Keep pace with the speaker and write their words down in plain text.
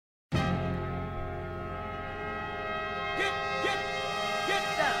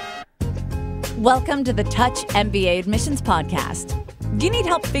Welcome to the Touch MBA Admissions Podcast. Do you need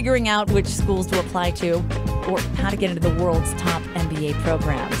help figuring out which schools to apply to or how to get into the world's top MBA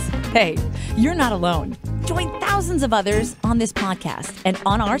programs? Hey, you're not alone. Join thousands of others on this podcast and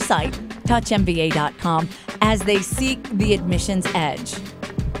on our site, touchmba.com, as they seek the admissions edge.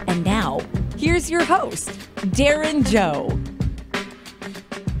 And now, here's your host, Darren Joe.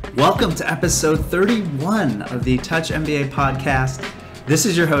 Welcome to episode 31 of the Touch MBA podcast. This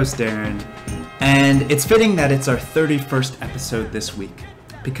is your host, Darren, and it's fitting that it's our 31st episode this week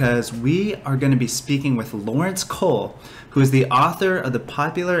because we are going to be speaking with Lawrence Cole, who is the author of the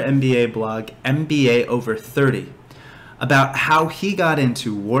popular MBA blog MBAOver30, about how he got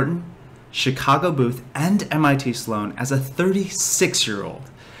into Wharton, Chicago Booth, and MIT Sloan as a 36-year-old.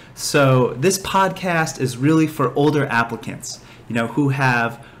 So this podcast is really for older applicants, who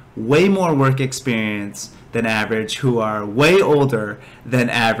have way more work experience than average, who are way older than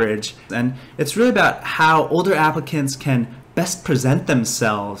average. And it's really about how older applicants can best present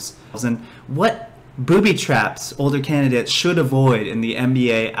themselves and what booby traps older candidates should avoid in the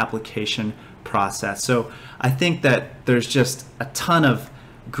MBA application process. So I think that there's just a ton of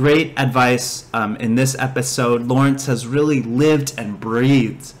great advice in this episode. Lawrence has really lived and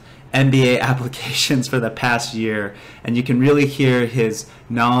breathed MBA applications for the past year, and you can really hear his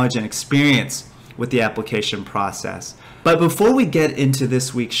knowledge and experience with the application process. But before we get into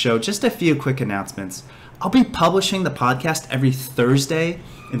this week's show, just a few quick announcements. I'll be publishing the podcast every Thursday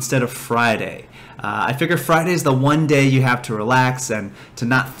instead of Friday. I figure Friday is the one day you have to relax and to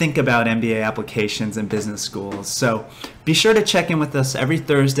not think about MBA applications in business schools. So be sure to check in with us every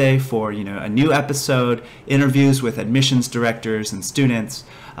Thursday for a new episode, interviews with admissions directors and students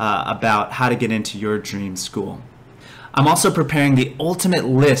about how to get into your dream school. I'm also preparing the ultimate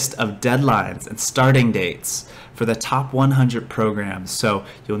list of deadlines and starting dates for the top 100 programs, so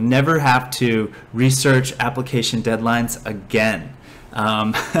you'll never have to research application deadlines again.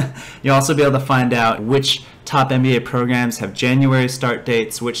 You'll also be able to find out which top MBA programs have January start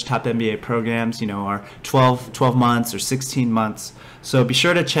dates, which top MBA programs, are 12 months or 16 months. So be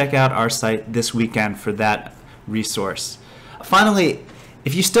sure to check out our site this weekend for that resource. Finally,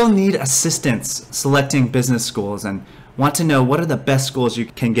 if you still need assistance selecting business schools and want to know what are the best schools you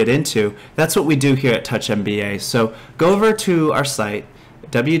can get into, that's what we do here at Touch MBA. So go over to our site,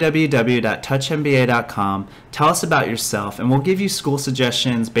 www.touchmba.com, tell us about yourself, and we'll give you school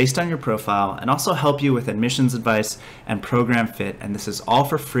suggestions based on your profile and also help you with admissions advice and program fit. And this is all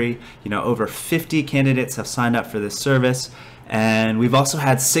for free. Over 50 candidates have signed up for this service, and we've also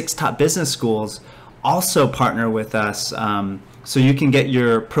had 6 top business schools also partner with us, so you can get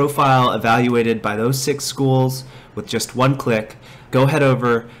your profile evaluated by those 6 schools with just one click. Go head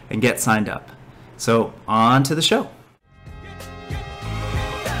over and get signed up. So on to the show.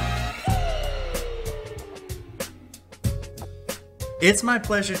 It's my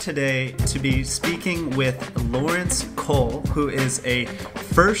pleasure today to be speaking with Lawrence Cole, who is a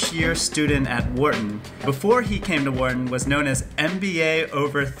first-year student at Wharton. Before he came to Wharton, was known as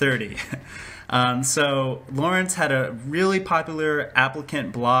MBAOver30. So Lawrence had a really popular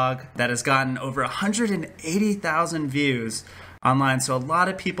applicant blog that has gotten over 180,000 views online. So a lot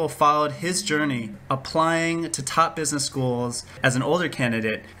of people followed his journey applying to top business schools as an older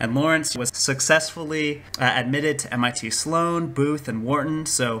candidate. And Lawrence was successfully admitted to MIT Sloan, Booth, and Wharton.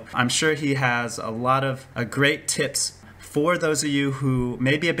 So I'm sure he has a lot of great tips for those of you who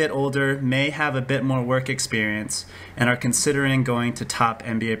may be a bit older, may have a bit more work experience, and are considering going to top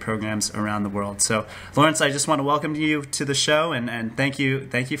MBA programs around the world. So, Lawrence, I just want to welcome you to the show and thank you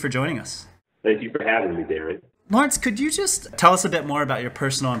for joining us. Thank you for having me, Darren. Lawrence, could you just tell us a bit more about your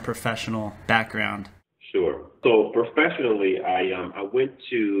personal and professional background? Sure. So professionally, I went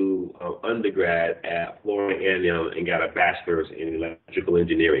to undergrad at Florida A&M and got a bachelor's in electrical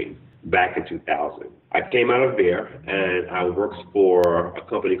engineering back in 2000. I came out of there and I worked for a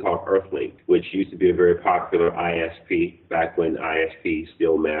company called Earthlink, which used to be a very popular ISP back when ISP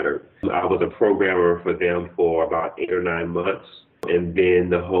still mattered. I was a programmer for them for about 8 or 9 months. And then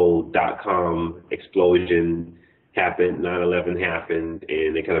the whole .com explosion happened, 9/11 happened,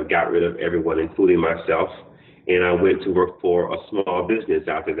 and they kind of got rid of everyone, including myself. And I went to work for a small business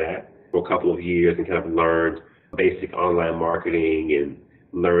after that for a couple of years and kind of learned basic online marketing and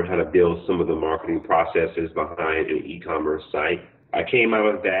learned how to build some of the marketing processes behind an e-commerce site. I came out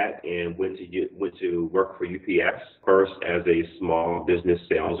of that and went to work for UPS, first as a small business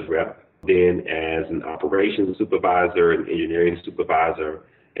sales rep, then as an operations supervisor, an engineering supervisor,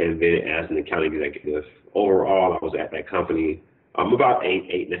 and then as an account executive. Overall, I was at that company about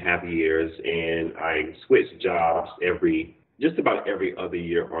eight and a half years, and I switched jobs every just about every other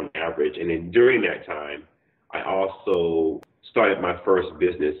year on average. And then during that time, I also started my first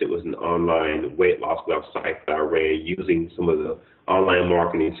business. It was an online weight loss website that I ran using some of the online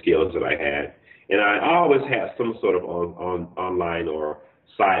marketing skills that I had. And I always had some sort of online or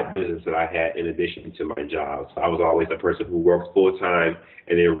side business that I had in addition to my job. So I was always a person who worked full time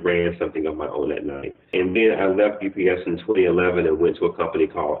and then ran something of my own at night. And then I left UPS in 2011 and went to a company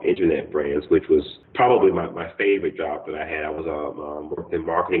called Internet Brands, which was probably my favorite job that I had. I was worked in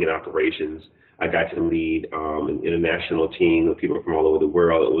marketing and operations. I got to lead an international team of people from all over the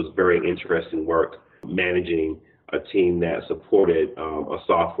world. It was very interesting work managing a team that supported a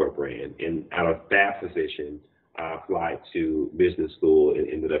software brand. And out of that position, I applied to business school and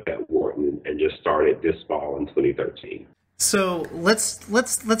ended up at Wharton and just started this fall in 2013. So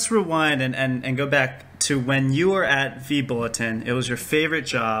let's rewind and go back to when you were at V Bulletin. It was your favorite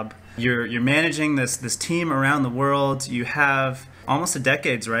job. You're managing this team around the world. You have almost a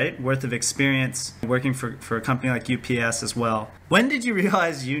decade's worth of experience working for a company like UPS as well. When did you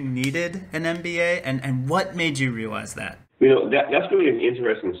realize you needed an MBA, and what made you realize that? You know, that's really an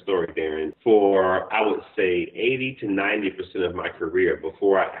interesting story, Darren. For, I would say, 80 to 90% of my career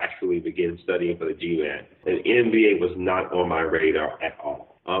before I actually began studying for the GMAT, an MBA was not on my radar at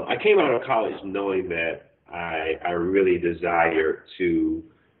all. I came out of college knowing that I really desired to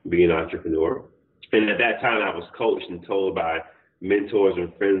be an entrepreneur. And at that time, I was coached and told by mentors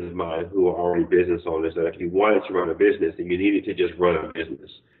and friends of mine who are already business owners that if you wanted to run a business, then you needed to just run a business.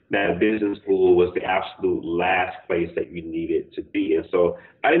 That business school was the absolute last place that you needed to be. And so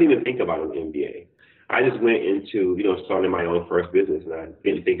I didn't even think about an MBA. I just went into, starting my own first business, and I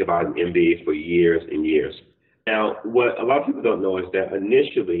didn't think about an MBA for years and years. Now, what a lot of people don't know is that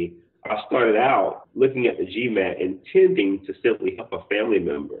initially I started out looking at the GMAT intending to simply help a family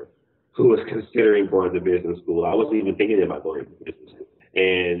member who was considering going to business school. I wasn't even thinking about going to business school.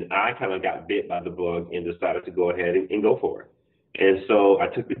 And I kind of got bit by the bug and decided to go ahead and go for it. And so I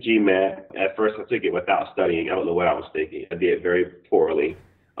took the GMAT. At first, I took it without studying. I don't know what I was thinking. I did very poorly.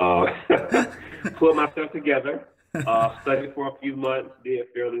 Pulled myself together, studied for a few months, did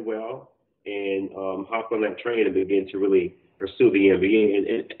fairly well, and hopped on that train and began to really pursue the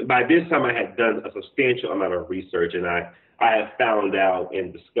MBA. And by this time, I had done a substantial amount of research, and I had found out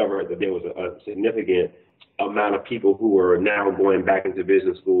and discovered that there was a significant amount of people who were now going back into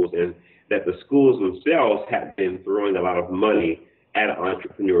business schools, and that the schools themselves had been throwing a lot of money at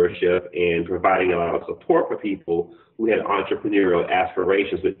entrepreneurship and providing a lot of support for people who had entrepreneurial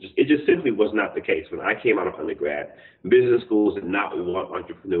aspirations. But it just simply was not the case. When I came out of undergrad, business schools did not want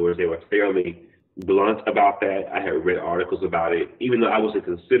entrepreneurs. They were fairly blunt about that. I had read articles about it. Even though I wasn't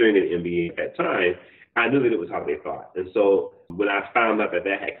considering an MBA at that time, I knew that it was how they thought. And so when I found out that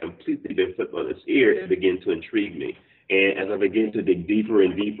had completely been flipped on its ear, it began to intrigue me. And as I began to dig deeper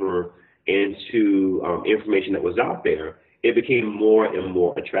and deeper into information that was out there, it became more and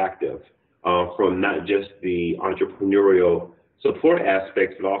more attractive from not just the entrepreneurial support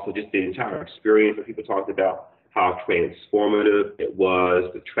aspects, but also just the entire experience that people talked about, how transformative it was,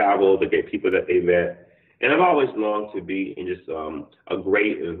 the travel, the great people that they met. And I've always longed to be in just a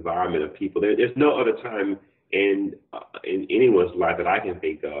great environment of people. There's no other time in anyone's life that I can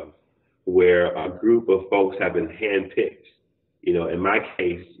think of where a group of folks have been handpicked. In my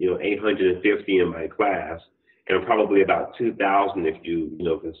case, 850 in my class, and probably about 2,000 if you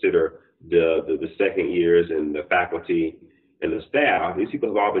consider the second years and the faculty and the staff. These people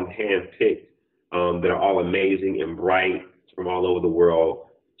have all been handpicked that are all amazing and bright from all over the world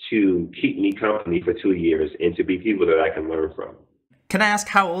to keep me company for 2 years and to be people that I can learn from. Can I ask,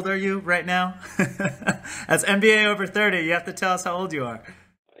 how old are you right now? As MBAOver30, you have to tell us how old you are.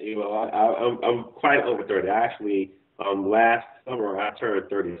 I'm quite over 30. Actually, last summer I turned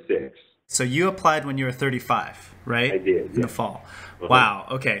 36. So you applied when you were 35, right? I did. In the fall. Wow.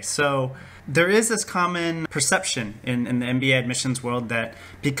 Okay. So there is this common perception in the MBA admissions world that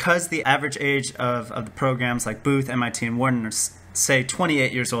because the average age of the programs like Booth, MIT, and Wharton are, say,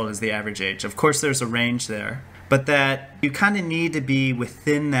 28 years old is the average age. Of course, there's a range there, but that you kind of need to be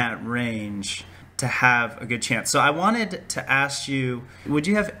within that range to have a good chance. So I wanted to ask you, would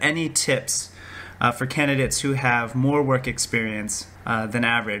you have any tips for candidates who have more work experience than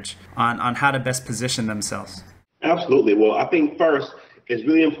average on how to best position themselves? Absolutely. Well, I think first, it's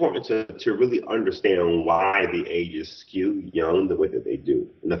really important to really understand why the ages skew young the way that they do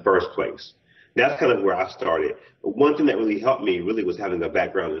in the first place. That's kind of where I started. But one thing that really helped me really was having a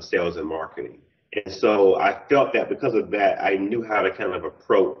background in sales and marketing. And so I felt that because of that, I knew how to kind of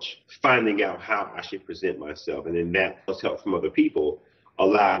approach finding out how I should present myself. And then that was help from other people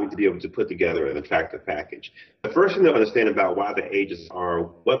allowed me to be able to put together an attractive package. The first thing to understand about why the ages are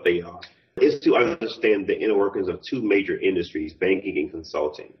what they are is to understand the inner workings of two major industries, banking and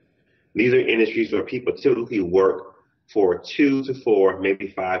consulting. These are industries where people typically work for 2 to 4,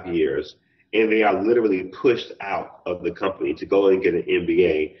 maybe 5 years, and they are literally pushed out of the company to go and get an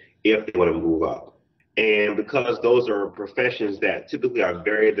MBA if they want to move up. And because those are professions that typically are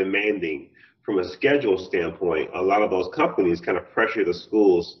very demanding from a schedule standpoint, a lot of those companies kind of pressure the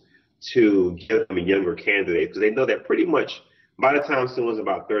schools to give them a younger candidate because they know that pretty much by the time someone's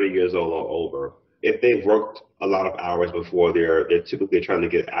about 30 years old or over, if they've worked a lot of hours before, they're typically trying to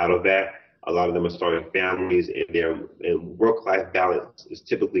get out of that. A lot of them are starting families, and their work-life balance is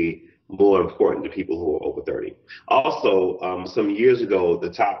typically more important to people who are over 30. Also, some years ago, the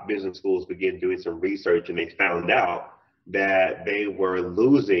top business schools began doing some research, and they found out that they were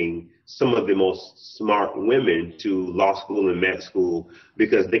losing some of the most smart women to law school and med school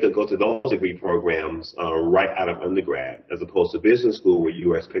because they could go to those degree programs right out of undergrad, as opposed to business school where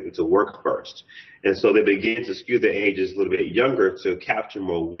you are expected to work first. And so they began to skew their ages a little bit younger to capture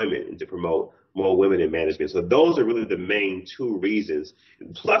more women and to promote more women in management. So those are really the main two reasons,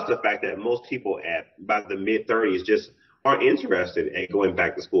 plus the fact that most people by the mid-30s just aren't interested in going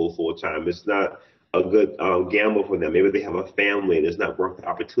back to school full time. It's not a good gamble for them. Maybe they have a family and it's not worth the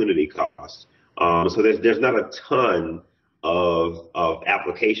opportunity cost. So there's not a ton of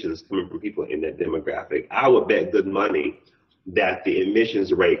applications coming from people in that demographic. I would bet good money that the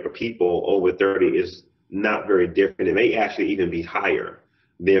admissions rate for people over 30 is not very different. It may actually even be higher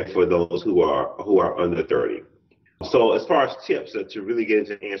than for those who are under 30. So as far as tips to really get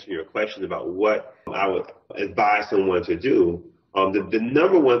into answering your question about what I would advise someone to do, the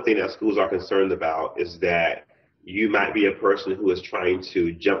number one thing that schools are concerned about is that you might be a person who is trying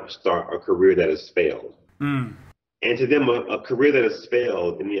to jumpstart a career that has failed. And to them, a career that has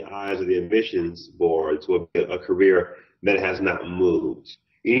failed in the eyes of the admissions board to a career that has not moved.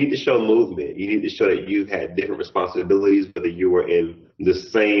 You need to show movement. You need to show that you've had different responsibilities, whether you were in the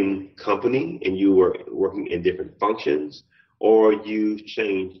same company and you were working in different functions, or you've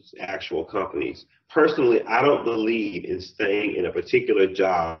changed actual companies. Personally, I don't believe in staying in a particular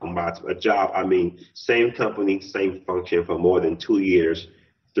job. By a job, I mean same company, same function for more than 2 years,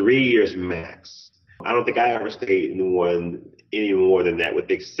 3 years max. I don't think I ever stayed in one any more than that, with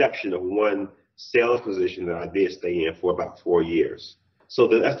the exception of one sales position that I did stay in for about 4 years. So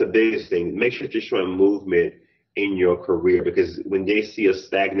that's the biggest thing. Make sure that you're showing movement in your career, because when they see a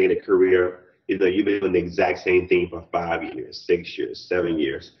stagnated career, you've been doing the exact same thing for 5 years, 6 years, 7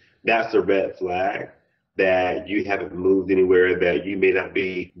 years. That's a red flag that you haven't moved anywhere, that you may not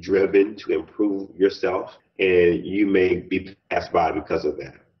be driven to improve yourself, and you may be passed by because of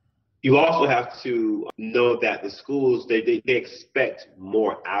that. You also have to know that the schools, they expect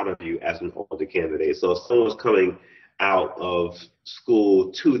more out of you as an older candidate. So if someone's coming out of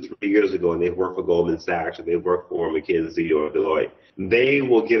school 2-3 years ago and they've worked for Goldman Sachs or they've worked for McKinsey or Deloitte, they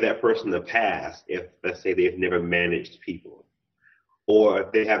will give that person a pass if, let's say, they've never managed people, or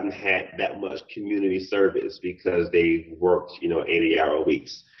if they haven't had that much community service because they've worked 80-hour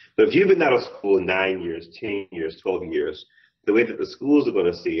weeks. But if you've been out of school 9 years, 10 years, 12 years, the way that the schools are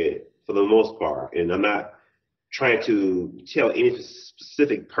going to see it, for the most part, and I'm not trying to tell any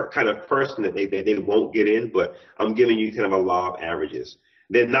specific kind of person that they won't get in, but I'm giving you kind of a law of averages.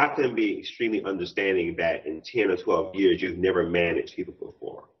 They're not going to be extremely understanding that in 10 or 12 years you've never managed people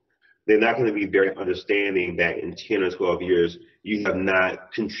before. They're not going to be very understanding that in 10 or 12 years you have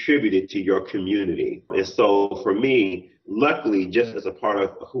not contributed to your community. And so for me, luckily, just as a part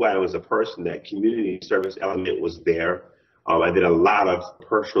of who I am as a person, that community service element was there. I did a lot of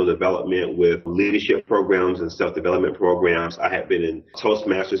personal development with leadership programs and self-development programs. I had been in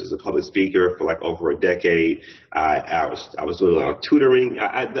Toastmasters as a public speaker for like over a decade. I was doing a lot of tutoring.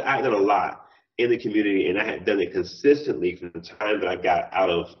 I done a lot in the community, and I had done it consistently from the time that I got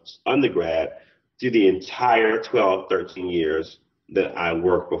out of undergrad through the entire 12, 13 years that I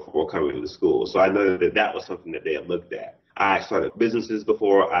worked before coming to school. So I know that was something that they had looked at. I started businesses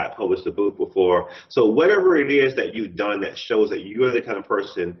before, I published a book before. So whatever it is that you've done that shows that you're the kind of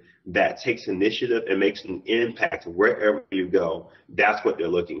person that takes initiative and makes an impact wherever you go, that's what they're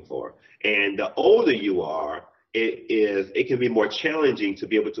looking for. And the older you are, it can be more challenging to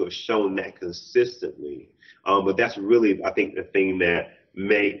be able to have shown that consistently. But that's really, I think, the thing that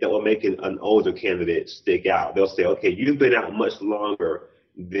will make an older candidate stick out. They'll say, okay, you've been out much longer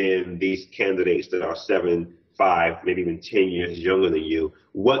than these candidates that are 7, 5, maybe even 10 years younger than you,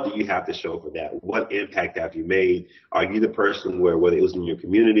 what do you have to show for that? What impact have you made? Are you the person where, whether it was in your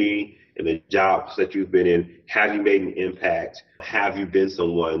community, in the jobs that you've been in, have you made an impact? Have you been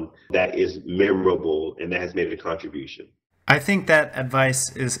someone that is memorable and that has made a contribution? I think that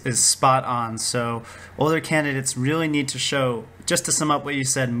advice is spot on. So older candidates really need to show, just to sum up what you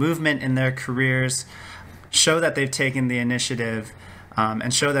said, movement in their careers, show that they've taken the initiative,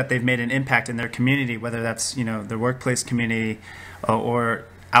 and show that they've made an impact in their community, whether that's, their workplace community or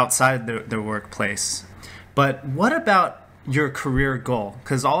outside their workplace. But what about your career goal?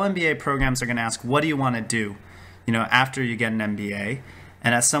 Because all MBA programs are going to ask, what do you want to do, after you get an MBA?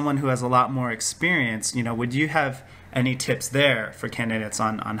 And as someone who has a lot more experience, would you have any tips there for candidates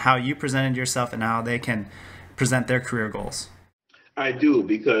on how you presented yourself and how they can present their career goals? I do,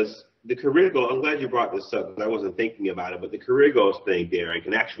 because the career goal, I'm glad you brought this up, because I wasn't thinking about it, but the career goals thing, Darren,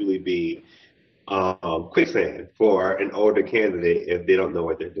 can actually be quicksand for an older candidate if they don't know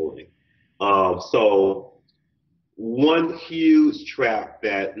what they're doing. So one huge trap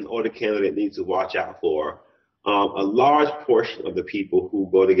that an older candidate needs to watch out for, a large portion of the people who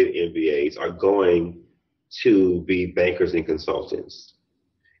go to get MBAs are going to be bankers and consultants.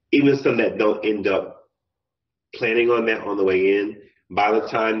 Even some that don't end up planning on that on the way in, by the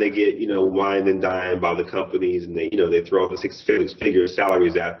time they get, wined and dined by the companies and they throw the six-figure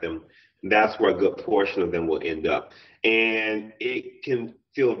salaries at them, that's where a good portion of them will end up. And it can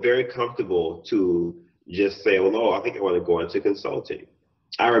feel very comfortable to just say, well, I think I want to go into consulting.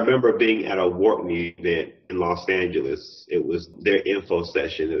 I remember being at a Wharton event in Los Angeles. It was their info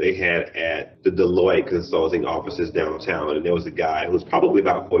session that they had at the Deloitte consulting offices downtown. And there was a guy who was probably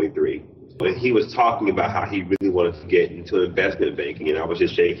about 43. And he was talking about how he really wanted to get into investment banking. And I was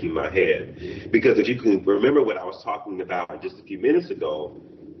just shaking my head. Because if you can remember what I was talking about just a few minutes ago,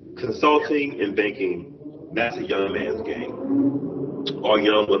 consulting and banking, that's a young man's game or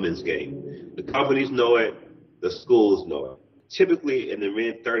young women's game. The companies know it. The schools know it. Typically in the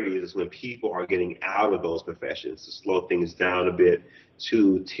mid-30s is when people are getting out of those professions to slow things down a bit,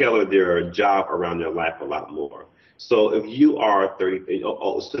 to tailor their job around their life a lot more. So if you are 30,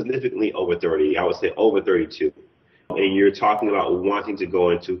 significantly over 30, I would say over 32, and you're talking about wanting to go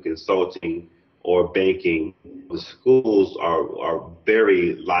into consulting or banking, the schools are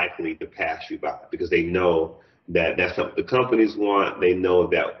very likely to pass you by because they know that that's what the companies want. They know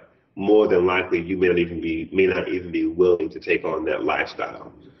that more than likely you may not even be willing to take on that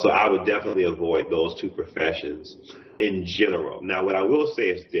lifestyle. So I would definitely avoid those two professions in general. Now, what I will say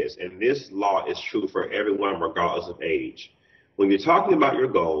is this, and this law is true for everyone regardless of age. When you're talking about your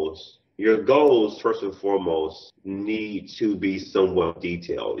goals, first and foremost, need to be somewhat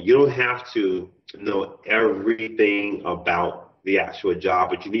detailed. You don't have to know everything about the actual job,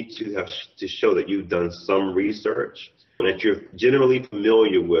 but you need to have to show that you've done some research, that you're generally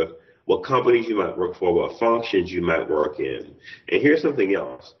familiar with what companies you might work for, what functions you might work in. And here's something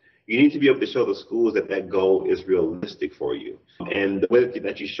else. You need to be able to show the schools that goal is realistic for you. And the way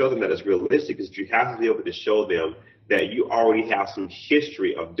that you show them that it's realistic is you have to be able to show them that you already have some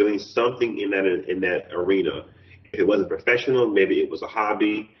history of doing something in that arena. If it wasn't professional, maybe it was a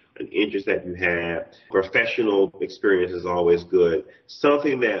hobby, an interest that you had. Professional experience is always good.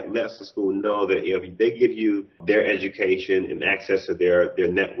 Something that lets the school know that if they give you their education and access to their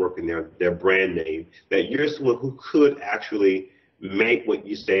network and their brand name, that you're someone who could actually make what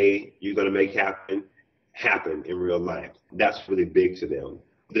you say you're going to make happen in real life. That's really big to them.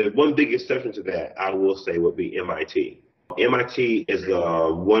 The one big exception to that, I will say, would be MIT. MIT is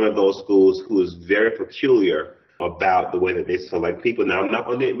one of those schools who is very peculiar about the way that they select people. Now, I'm not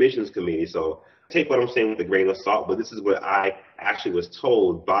on the admissions committee, so take what I'm saying with a grain of salt, but this is what I actually was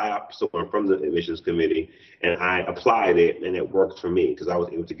told by someone from the admissions committee, and I applied it, and it worked for me because I was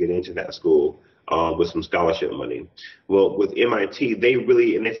able to get into that school with some scholarship money. Well, with MIT, they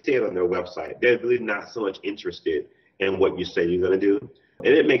really, and they say it on their website, they're really not so much interested in what you say you're going to do.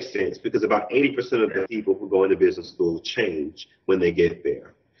 And it makes sense because about 80% of the people who go into business school change when they get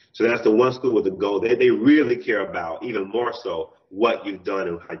there. So that's the one school with the goal. They really care about, even more so, what you've done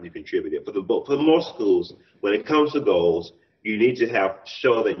and how you contributed. For most schools, when it comes to goals, you need to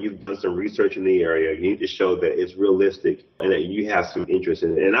show that you've done some research in the area. You need to show that it's realistic and that you have some interest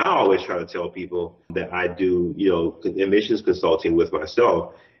in it. And I always try to tell people that I do, admissions consulting with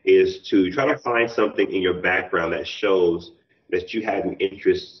myself, is to try to find something in your background that shows that you had an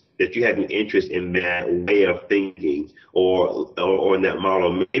interest in that way of thinking or in that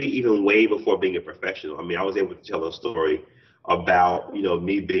model, maybe even way before being a professional. I mean, I was able to tell a story about,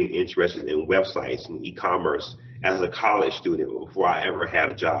 me being interested in websites and e-commerce as a college student before I ever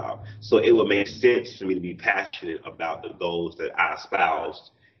had a job. So it would make sense for me to be passionate about the goals that I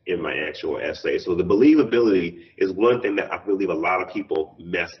espoused in my actual essay. So the believability is one thing that I believe a lot of people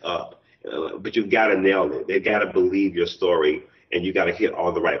mess up. But you've got to nail it. They've got to believe your story, and you got to hit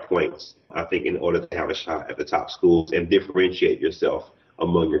all the right points, I think, in order to have a shot at the top schools and differentiate yourself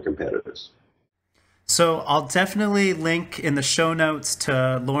among your competitors. So I'll definitely link in the show notes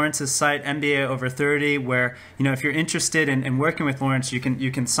to Lawrence's site, MBAOver30, where, you know, if you're interested in working with Lawrence, you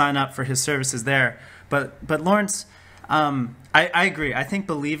can sign up for his services there. But Lawrence, I agree. I think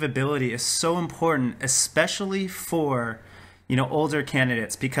believability is so important, especially for, you know, older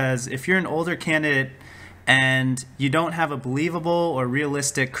candidates, because if you're an older candidate and you don't have a believable or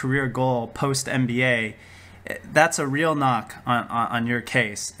realistic career goal post MBA, that's a real knock on your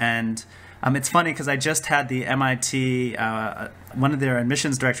case. And it's funny because I just had the MIT, one of their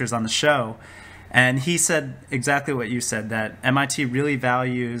admissions directors on the show, and he said exactly what you said, that MIT really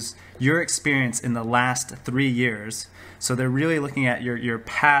values your experience in the last 3 years. So they're really looking at your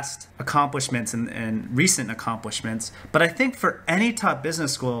past accomplishments and recent accomplishments. But I think for any top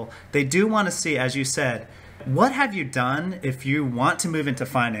business school, they do want to see, as you said, what have you done if you want to move into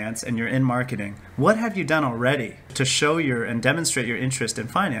finance and you're in marketing? What have you done already to show and demonstrate your interest in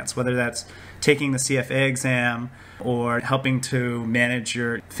finance, whether that's taking the CFA exam or helping to manage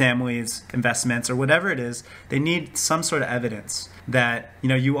your family's investments or whatever it is? They need some sort of evidence that, you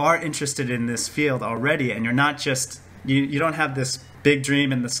know, you are interested in this field already, and you're not just, you don't have this big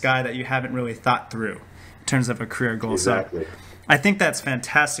dream in the sky that you haven't really thought through in terms of a career goal. Exactly. So I think that's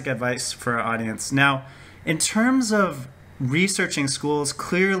fantastic advice for our audience. Now, in terms of researching schools,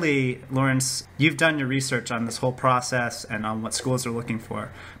 clearly, Lawrence, you've done your research on this whole process and on what schools are looking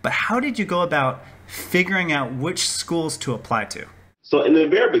for. But how did you go about figuring out which schools to apply to? So in the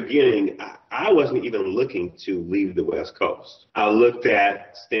very beginning, I wasn't even looking to leave the West Coast. I looked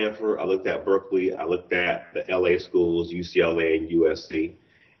at Stanford, I looked at Berkeley, I looked at the LA schools, UCLA and USC.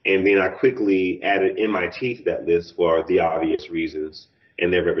 And then I quickly added MIT to that list for the obvious reasons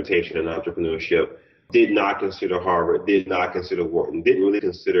and their reputation in entrepreneurship. Did not consider Harvard, did not consider Wharton, didn't really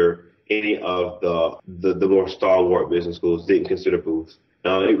consider any of the more stalwart business schools, didn't consider Booth.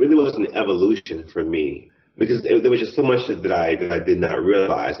 It really was an evolution for me because there was just so much that I did not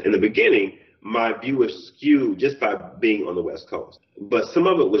realize. In the beginning, my view was skewed just by being on the West Coast. But some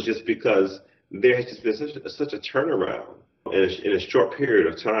of it was just because there has just been such a turnaround in a short period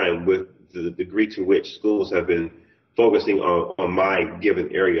of time with the degree to which schools have been focusing on my given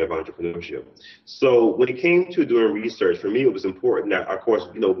area of entrepreneurship. So when it came to doing research, for me, it was important that, of course,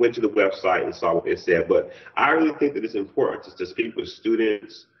 you know, went to the website and saw what it said, but I really think that it's important to speak with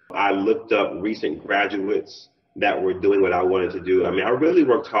students. I looked up recent graduates that were doing what I wanted to do. I mean, I really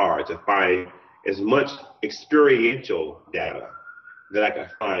worked hard to find as much experiential data that I could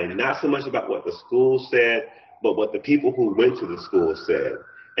find, not so much about what the school said, but what the people who went to the school said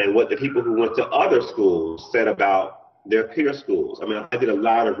and what the people who went to other schools said about their peer schools. I mean, I did a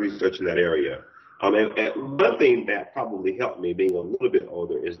lot of research in that area. And one thing that probably helped me being a little bit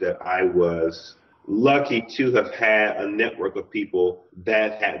older is that I was lucky to have had a network of people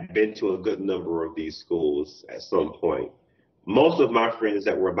that had been to a good number of these schools at some point. Most of my friends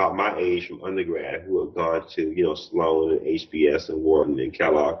that were about my age from undergrad who had gone to, you know, Sloan and HBS and Wharton and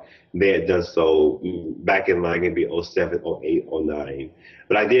Kellogg, they had done so back in like maybe 07, 08, 09.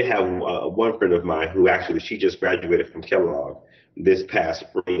 But I did have one friend of mine who actually, she just graduated from Kellogg this past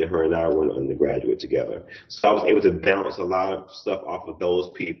spring, and her and I were undergraduate together. So I was able to bounce a lot of stuff off of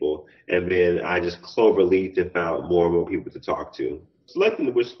those people, and then I just clover-leafed and found more and more people to talk to.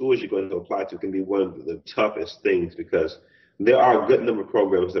 Selecting which schools you're going to apply to can be one of the toughest things because there are a good number of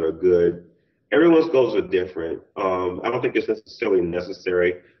programs that are good. Everyone's goals are different. I don't think it's necessarily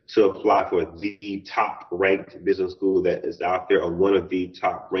necessary to apply for the top ranked business school that is out there or one of the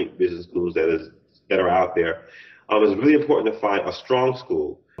top ranked business schools that are out there. It's really important to find a strong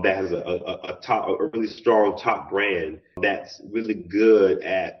school that has a really strong top brand that's really good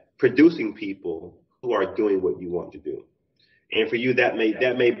at producing people who are doing what you want to do. And for you, that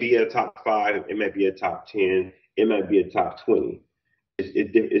may be a top 5, it may be a top 10, it might be a top 20.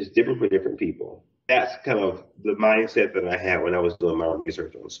 It's different for different people. That's kind of the mindset that I had when I was doing my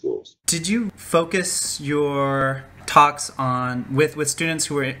research on schools. Did you focus your talks on with students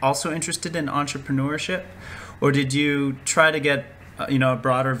who were also interested in entrepreneurship, or did you try to get a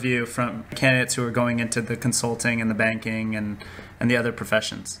broader view from candidates who are going into the consulting and the banking and the other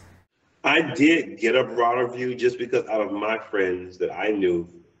professions? I did get a broader view just because out of my friends that I knew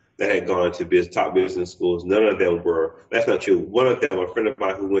that had gone to top business schools. None of them were, that's not true. One of them, a friend of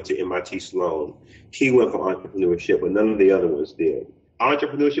mine who went to MIT Sloan, he went for entrepreneurship, but none of the other ones did.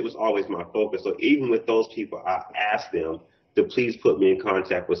 Entrepreneurship was always my focus. So even with those people, I asked them to please put me in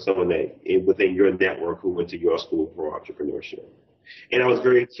contact with someone that within your network who went to your school for entrepreneurship. And I was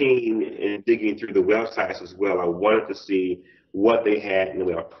very keen in digging through the websites as well. I wanted to see what they had in the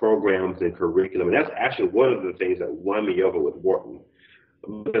way of programs and curriculum. And that's actually one of the things that won me over with Wharton,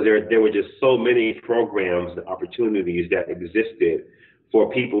 because there were just so many programs and opportunities that existed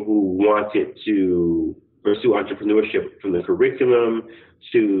for people who wanted to pursue entrepreneurship, from the curriculum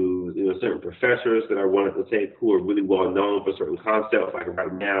to certain professors that I wanted to take who are really well known for certain concepts. Like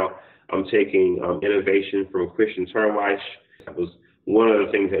right now, I'm taking innovation from Christian Terweiss. That was one of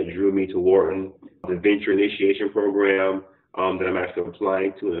the things that drew me to Wharton. The venture initiation program that I'm actually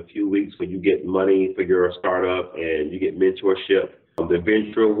applying to in a few weeks, where you get money for your startup and you get mentorship. The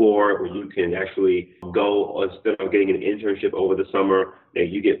Venture Award, where you can actually go, instead of getting an internship over the summer, that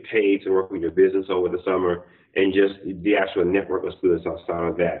you get paid to work with your business over the summer, and just the actual network of students outside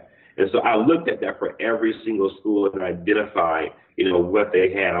of that. And so I looked at that for every single school and identified, what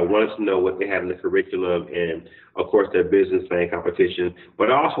they had. I wanted to know what they had in the curriculum and, of course, their business plan competition, but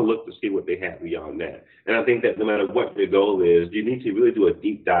I also looked to see what they had beyond that. And I think that no matter what your goal is, you need to really do a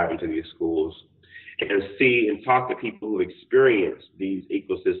deep dive into these schools and see and talk to people who experience these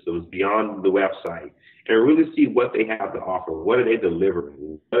ecosystems beyond the website, and really see what they have to offer. What are they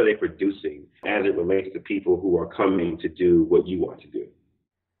delivering? What are they producing as it relates to people who are coming to do what you want to do?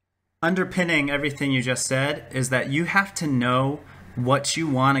 Underpinning everything you just said is that you have to know what you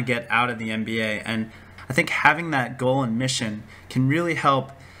want to get out of the MBA. And I think having that goal and mission can really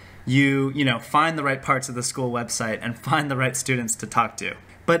help you, find the right parts of the school website and find the right students to talk to.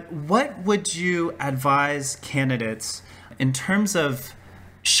 But what would you advise candidates in terms of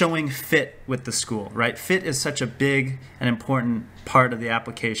showing fit with the school, right? Fit is such a big and important part of the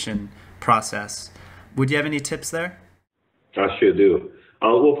application process. Would you have any tips there? I sure do.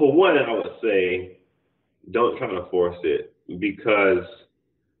 Well, for one, I would say don't try to force it, because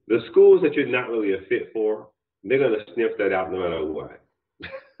the schools that you're not really a fit for, they're going to sniff that out no matter what.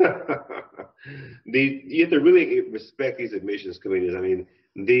 You have to really respect these admissions committees. I mean,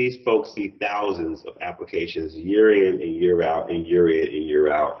 these folks see thousands of applications year in and year out and year in and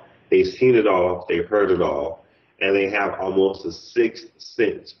year out. They've seen it all, they've heard it all, and they have almost a sixth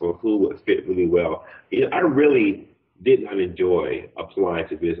sense for who would fit really well. I really did not enjoy applying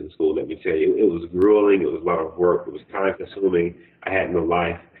to business school, let me tell you. It was grueling, it was a lot of work, it was time consuming, I had no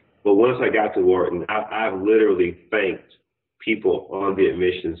life. But once I got to Wharton, I've literally thanked people on the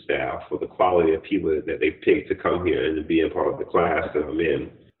admissions staff for the quality of people that they picked to come here and to be a part of the class that I'm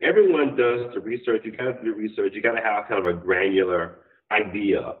in. Everyone does the research. You got to do the research. You got to have kind of a granular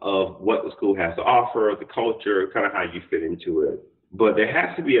idea of what the school has to offer, the culture, kind of how you fit into it. But there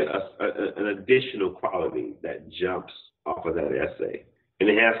has to be an additional quality that jumps off of that essay. And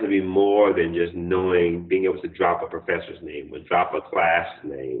it has to be more than just knowing, being able to drop a professor's name or drop a class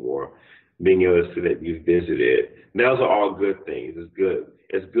name or being able to say that you visited. Those are all good things. It's good.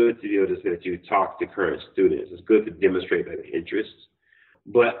 It's good to be able to say that you talk to current students. It's good to demonstrate that interest.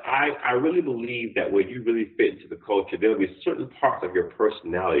 But I really believe that when you really fit into the culture, there'll be certain parts of your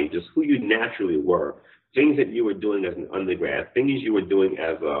personality, just who you naturally were, things that you were doing as an undergrad, things you were doing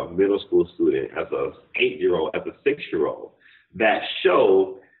as a middle school student, as a 8-year-old, as a 6-year-old, that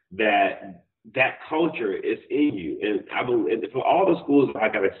show that that culture is in you. And I believe for all the schools that I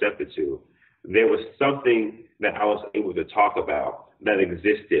got accepted to, there was something that I was able to talk about that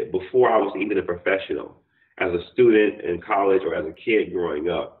existed before I was even a professional, as a student in college or as a kid growing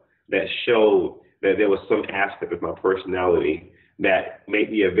up, that showed that there was some aspect of my personality that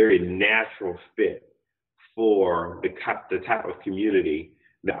made me a very natural fit for the type of community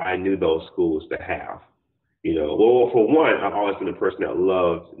that I knew those schools to have. Well, for one, I've always been a person that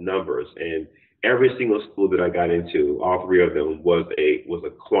loved numbers, and every single school that I got into, all three of them was a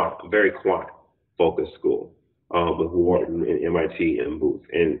very quant focused school, with Wharton and MIT and Booth,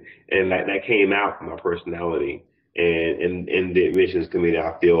 and that came out from my personality, and the admissions committee,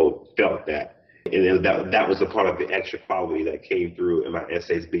 I felt that. And that was a part of the extra quality that came through in my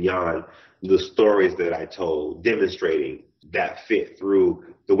essays beyond the stories that I told, demonstrating that fit through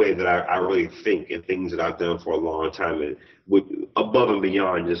the way that I really think and things that I've done for a long time, and above and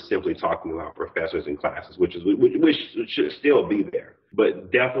beyond just simply talking about professors and classes, which should still be there.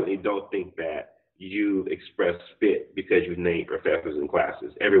 But definitely don't think that you express fit because you name professors and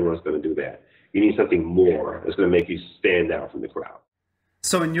classes. Everyone's going to do that. You need something more that's going to make you stand out from the crowd.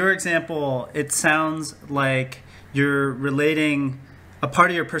 So in your example, it sounds like you're relating a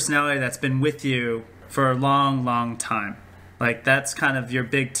part of your personality that's been with you for a long, long time. Like that's kind of your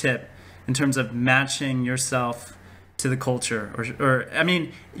big tip in terms of matching yourself to the culture. Or I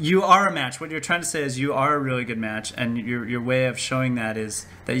mean, you are a match. What you're trying to say is you are a really good match, and your way of showing that is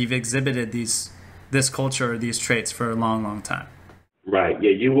that you've exhibited this culture or these traits for a long, long time. Right. Yeah.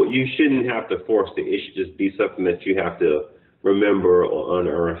 You shouldn't have to force it. It should just be something that you have to remember or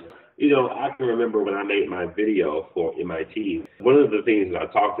unearth. I can remember when I made my video for MIT, one of the things that I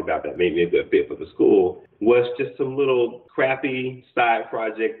talked about that made me a good fit for the school was just some little crappy side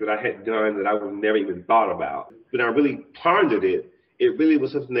project that I had done that I would never even thought about. When I really pondered it, it really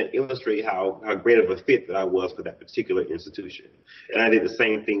was something that illustrated how great of a fit that I was for that particular institution. And I did the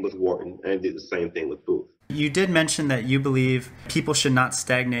same thing with Wharton, and I did the same thing with Booth. You did mention that you believe people should not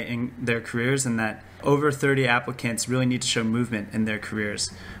stagnate in their careers and that over 30 applicants really need to show movement in their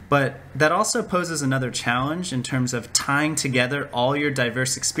careers. But that also poses another challenge in terms of tying together all your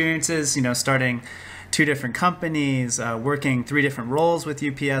diverse experiences, starting 2 different companies, working 3 different roles with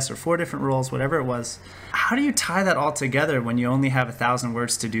UPS or 4 different roles, whatever it was. How do you tie that all together when you only have 1,000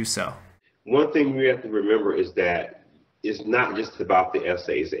 words to do so? One thing we have to remember is that it's not just about the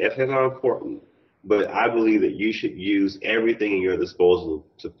essays. The essays are important, but I believe that you should use everything in your disposal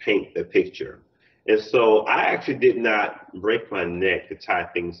to paint the picture. And so I actually did not break my neck to tie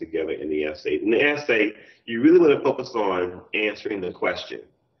things together in the essay. In the essay, you really want to focus on answering the question.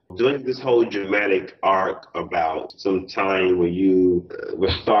 Doing this whole dramatic arc about some time when you were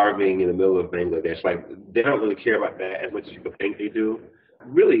starving in the middle of Bangladesh, like they don't really care about that as much as people think they do.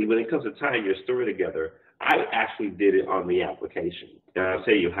 Really, when it comes to tying your story together, I actually did it on the application, and I'll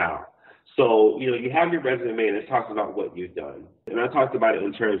tell you how. So, you have your resume and it talks about what you've done. And I talked about it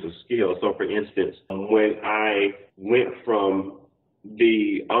in terms of skills. So, for instance, when I went from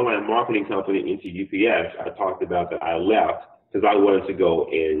the online marketing company into UPS, I talked about that I left because I wanted to go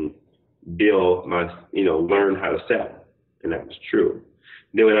and build my, learn how to sell. And that was true.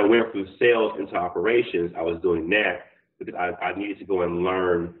 Then when I went from sales into operations, I was doing that because I needed to go and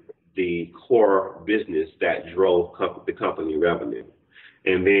learn the core business that drove the company revenue.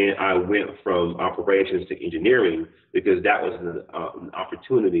 And then I went from operations to engineering because that was an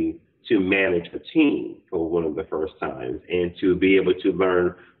opportunity to manage a team for one of the first times and to be able to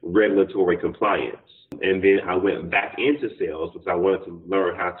learn regulatory compliance. And then I went back into sales because I wanted to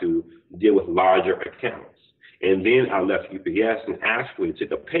learn how to deal with larger accounts. And then I left UPS and actually took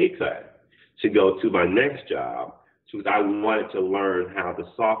a pay cut to go to my next job because I wanted to learn how the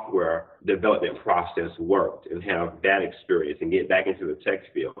software development process worked and have that experience and get back into the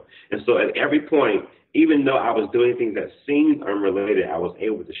tech field. And so at every point, even though I was doing things that seemed unrelated, I was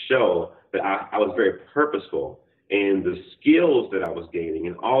able to show that I was very purposeful in the skills that I was gaining.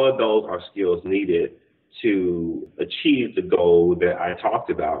 And all of those are skills needed to achieve the goal that I talked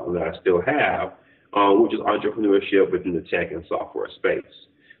about and that I still have, which is entrepreneurship within the tech and software space.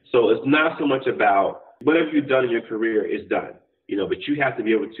 So it's not so much about whatever you've done in your career is done, but you have to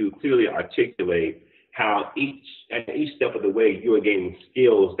be able to clearly articulate how at each step of the way you are gaining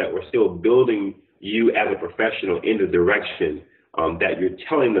skills that were still building you as a professional in the direction that you're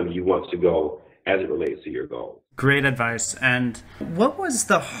telling them you want to go as it relates to your goal. Great advice. And what was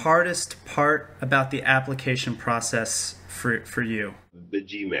the hardest part about the application process for you? The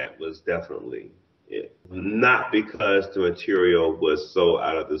GMAT was definitely it. Not because the material was so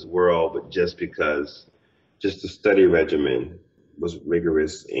out of this world, but just because the study regimen was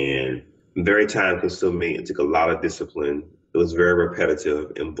rigorous and very time consuming. It took a lot of discipline. It was very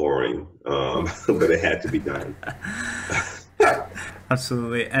repetitive and boring, but it had to be done.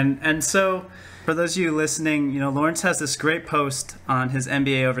 Absolutely. And so for those of you listening, Lawrence has this great post on his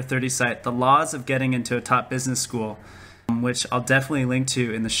MBAOver30 site, The Laws of Getting into a Top Business School, which I'll definitely link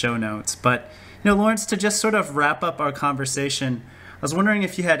to in the show notes. But, Lawrence, to just sort of wrap up our conversation, I was wondering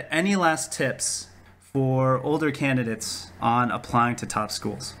if you had any last tips for older candidates on applying to top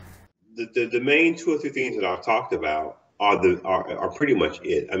schools. The main 2 or 3 things that I've talked about are pretty much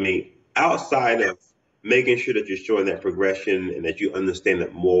it. I mean, outside of making sure that you're showing that progression and that you understand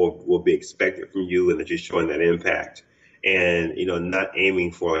that more will be expected from you and that you're showing that impact and, not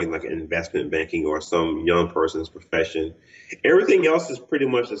aiming for like investment banking or some young person's profession. Everything else is pretty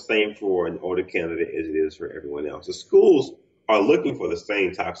much the same for an older candidate as it is for everyone else. The schools are looking for the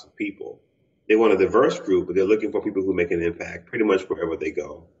same types of people. They want a diverse group, but they're looking for people who make an impact pretty much wherever they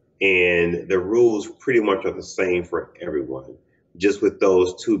go. And the rules pretty much are the same for everyone, just with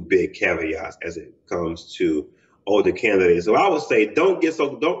those 2 big caveats as it comes to older candidates. So I would say don't get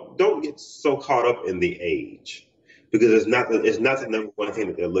so caught up in the age, because it's not the number one thing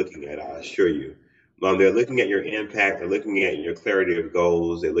that they're looking at, I assure you. They're looking at your impact, they're looking at your clarity of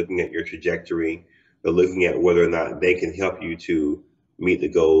goals, they're looking at your trajectory, they're looking at whether or not they can help you to meet the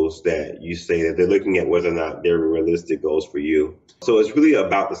goals that you say, that they're looking at whether or not they're realistic goals for you. So it's really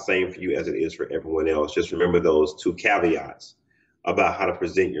about the same for you as it is for everyone else. Just remember those two caveats about how to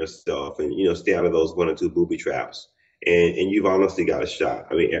present yourself, and stay out of those one or two booby traps. And you've honestly got a shot.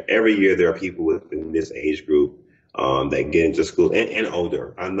 I mean, every year there are people within this age group that get into school and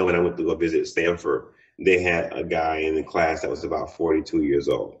older. I know when I went to go visit Stanford, they had a guy in the class that was about 42 years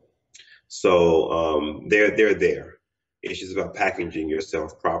old. So they're there. It's just about packaging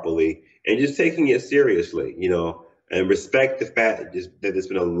yourself properly and just taking it seriously, and respect the fact that it's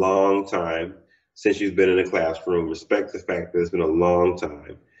been a long time since you've been in a classroom. Respect the fact that it's been a long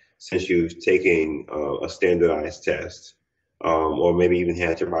time since you've taken a standardized test, or maybe even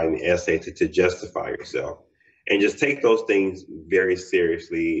had to write an essay to justify yourself. And just take those things very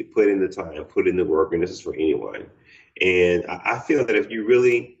seriously, put in the time, put in the work, and this is for anyone. And I feel that if you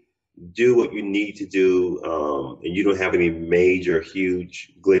really do what you need to do, and you don't have any major,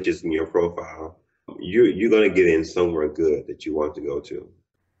 huge glitches in your profile, you're going to get in somewhere good that you want to go to.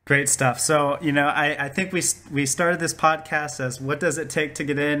 Great stuff. So, I think we started this podcast as what does it take to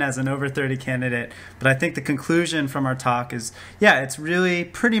get in as an over 30 candidate? But I think the conclusion from our talk is, it's really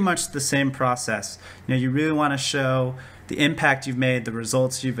pretty much the same process. You really want to show the impact you've made, the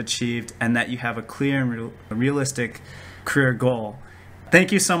results you've achieved, and that you have a clear and realistic career goal.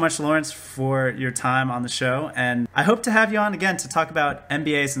 Thank you so much, Lawrence, for your time on the show. And I hope to have you on again to talk about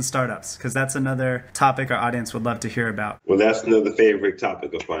MBAs and startups, because that's another topic our audience would love to hear about. Well, that's another favorite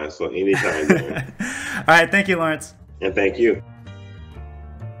topic of mine, so anytime. All right. Thank you, Lawrence. And thank you.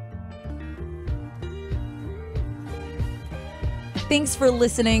 Thanks for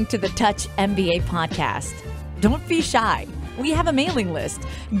listening to the Touch MBA podcast. Don't be shy. We have a mailing list.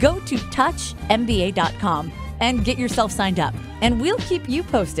 Go to touchmba.com and get yourself signed up. And we'll keep you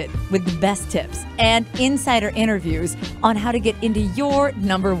posted with the best tips and insider interviews on how to get into your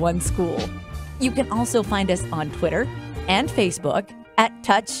 #1 school. You can also find us on Twitter and Facebook at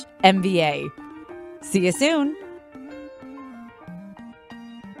Touch MBA. See you soon.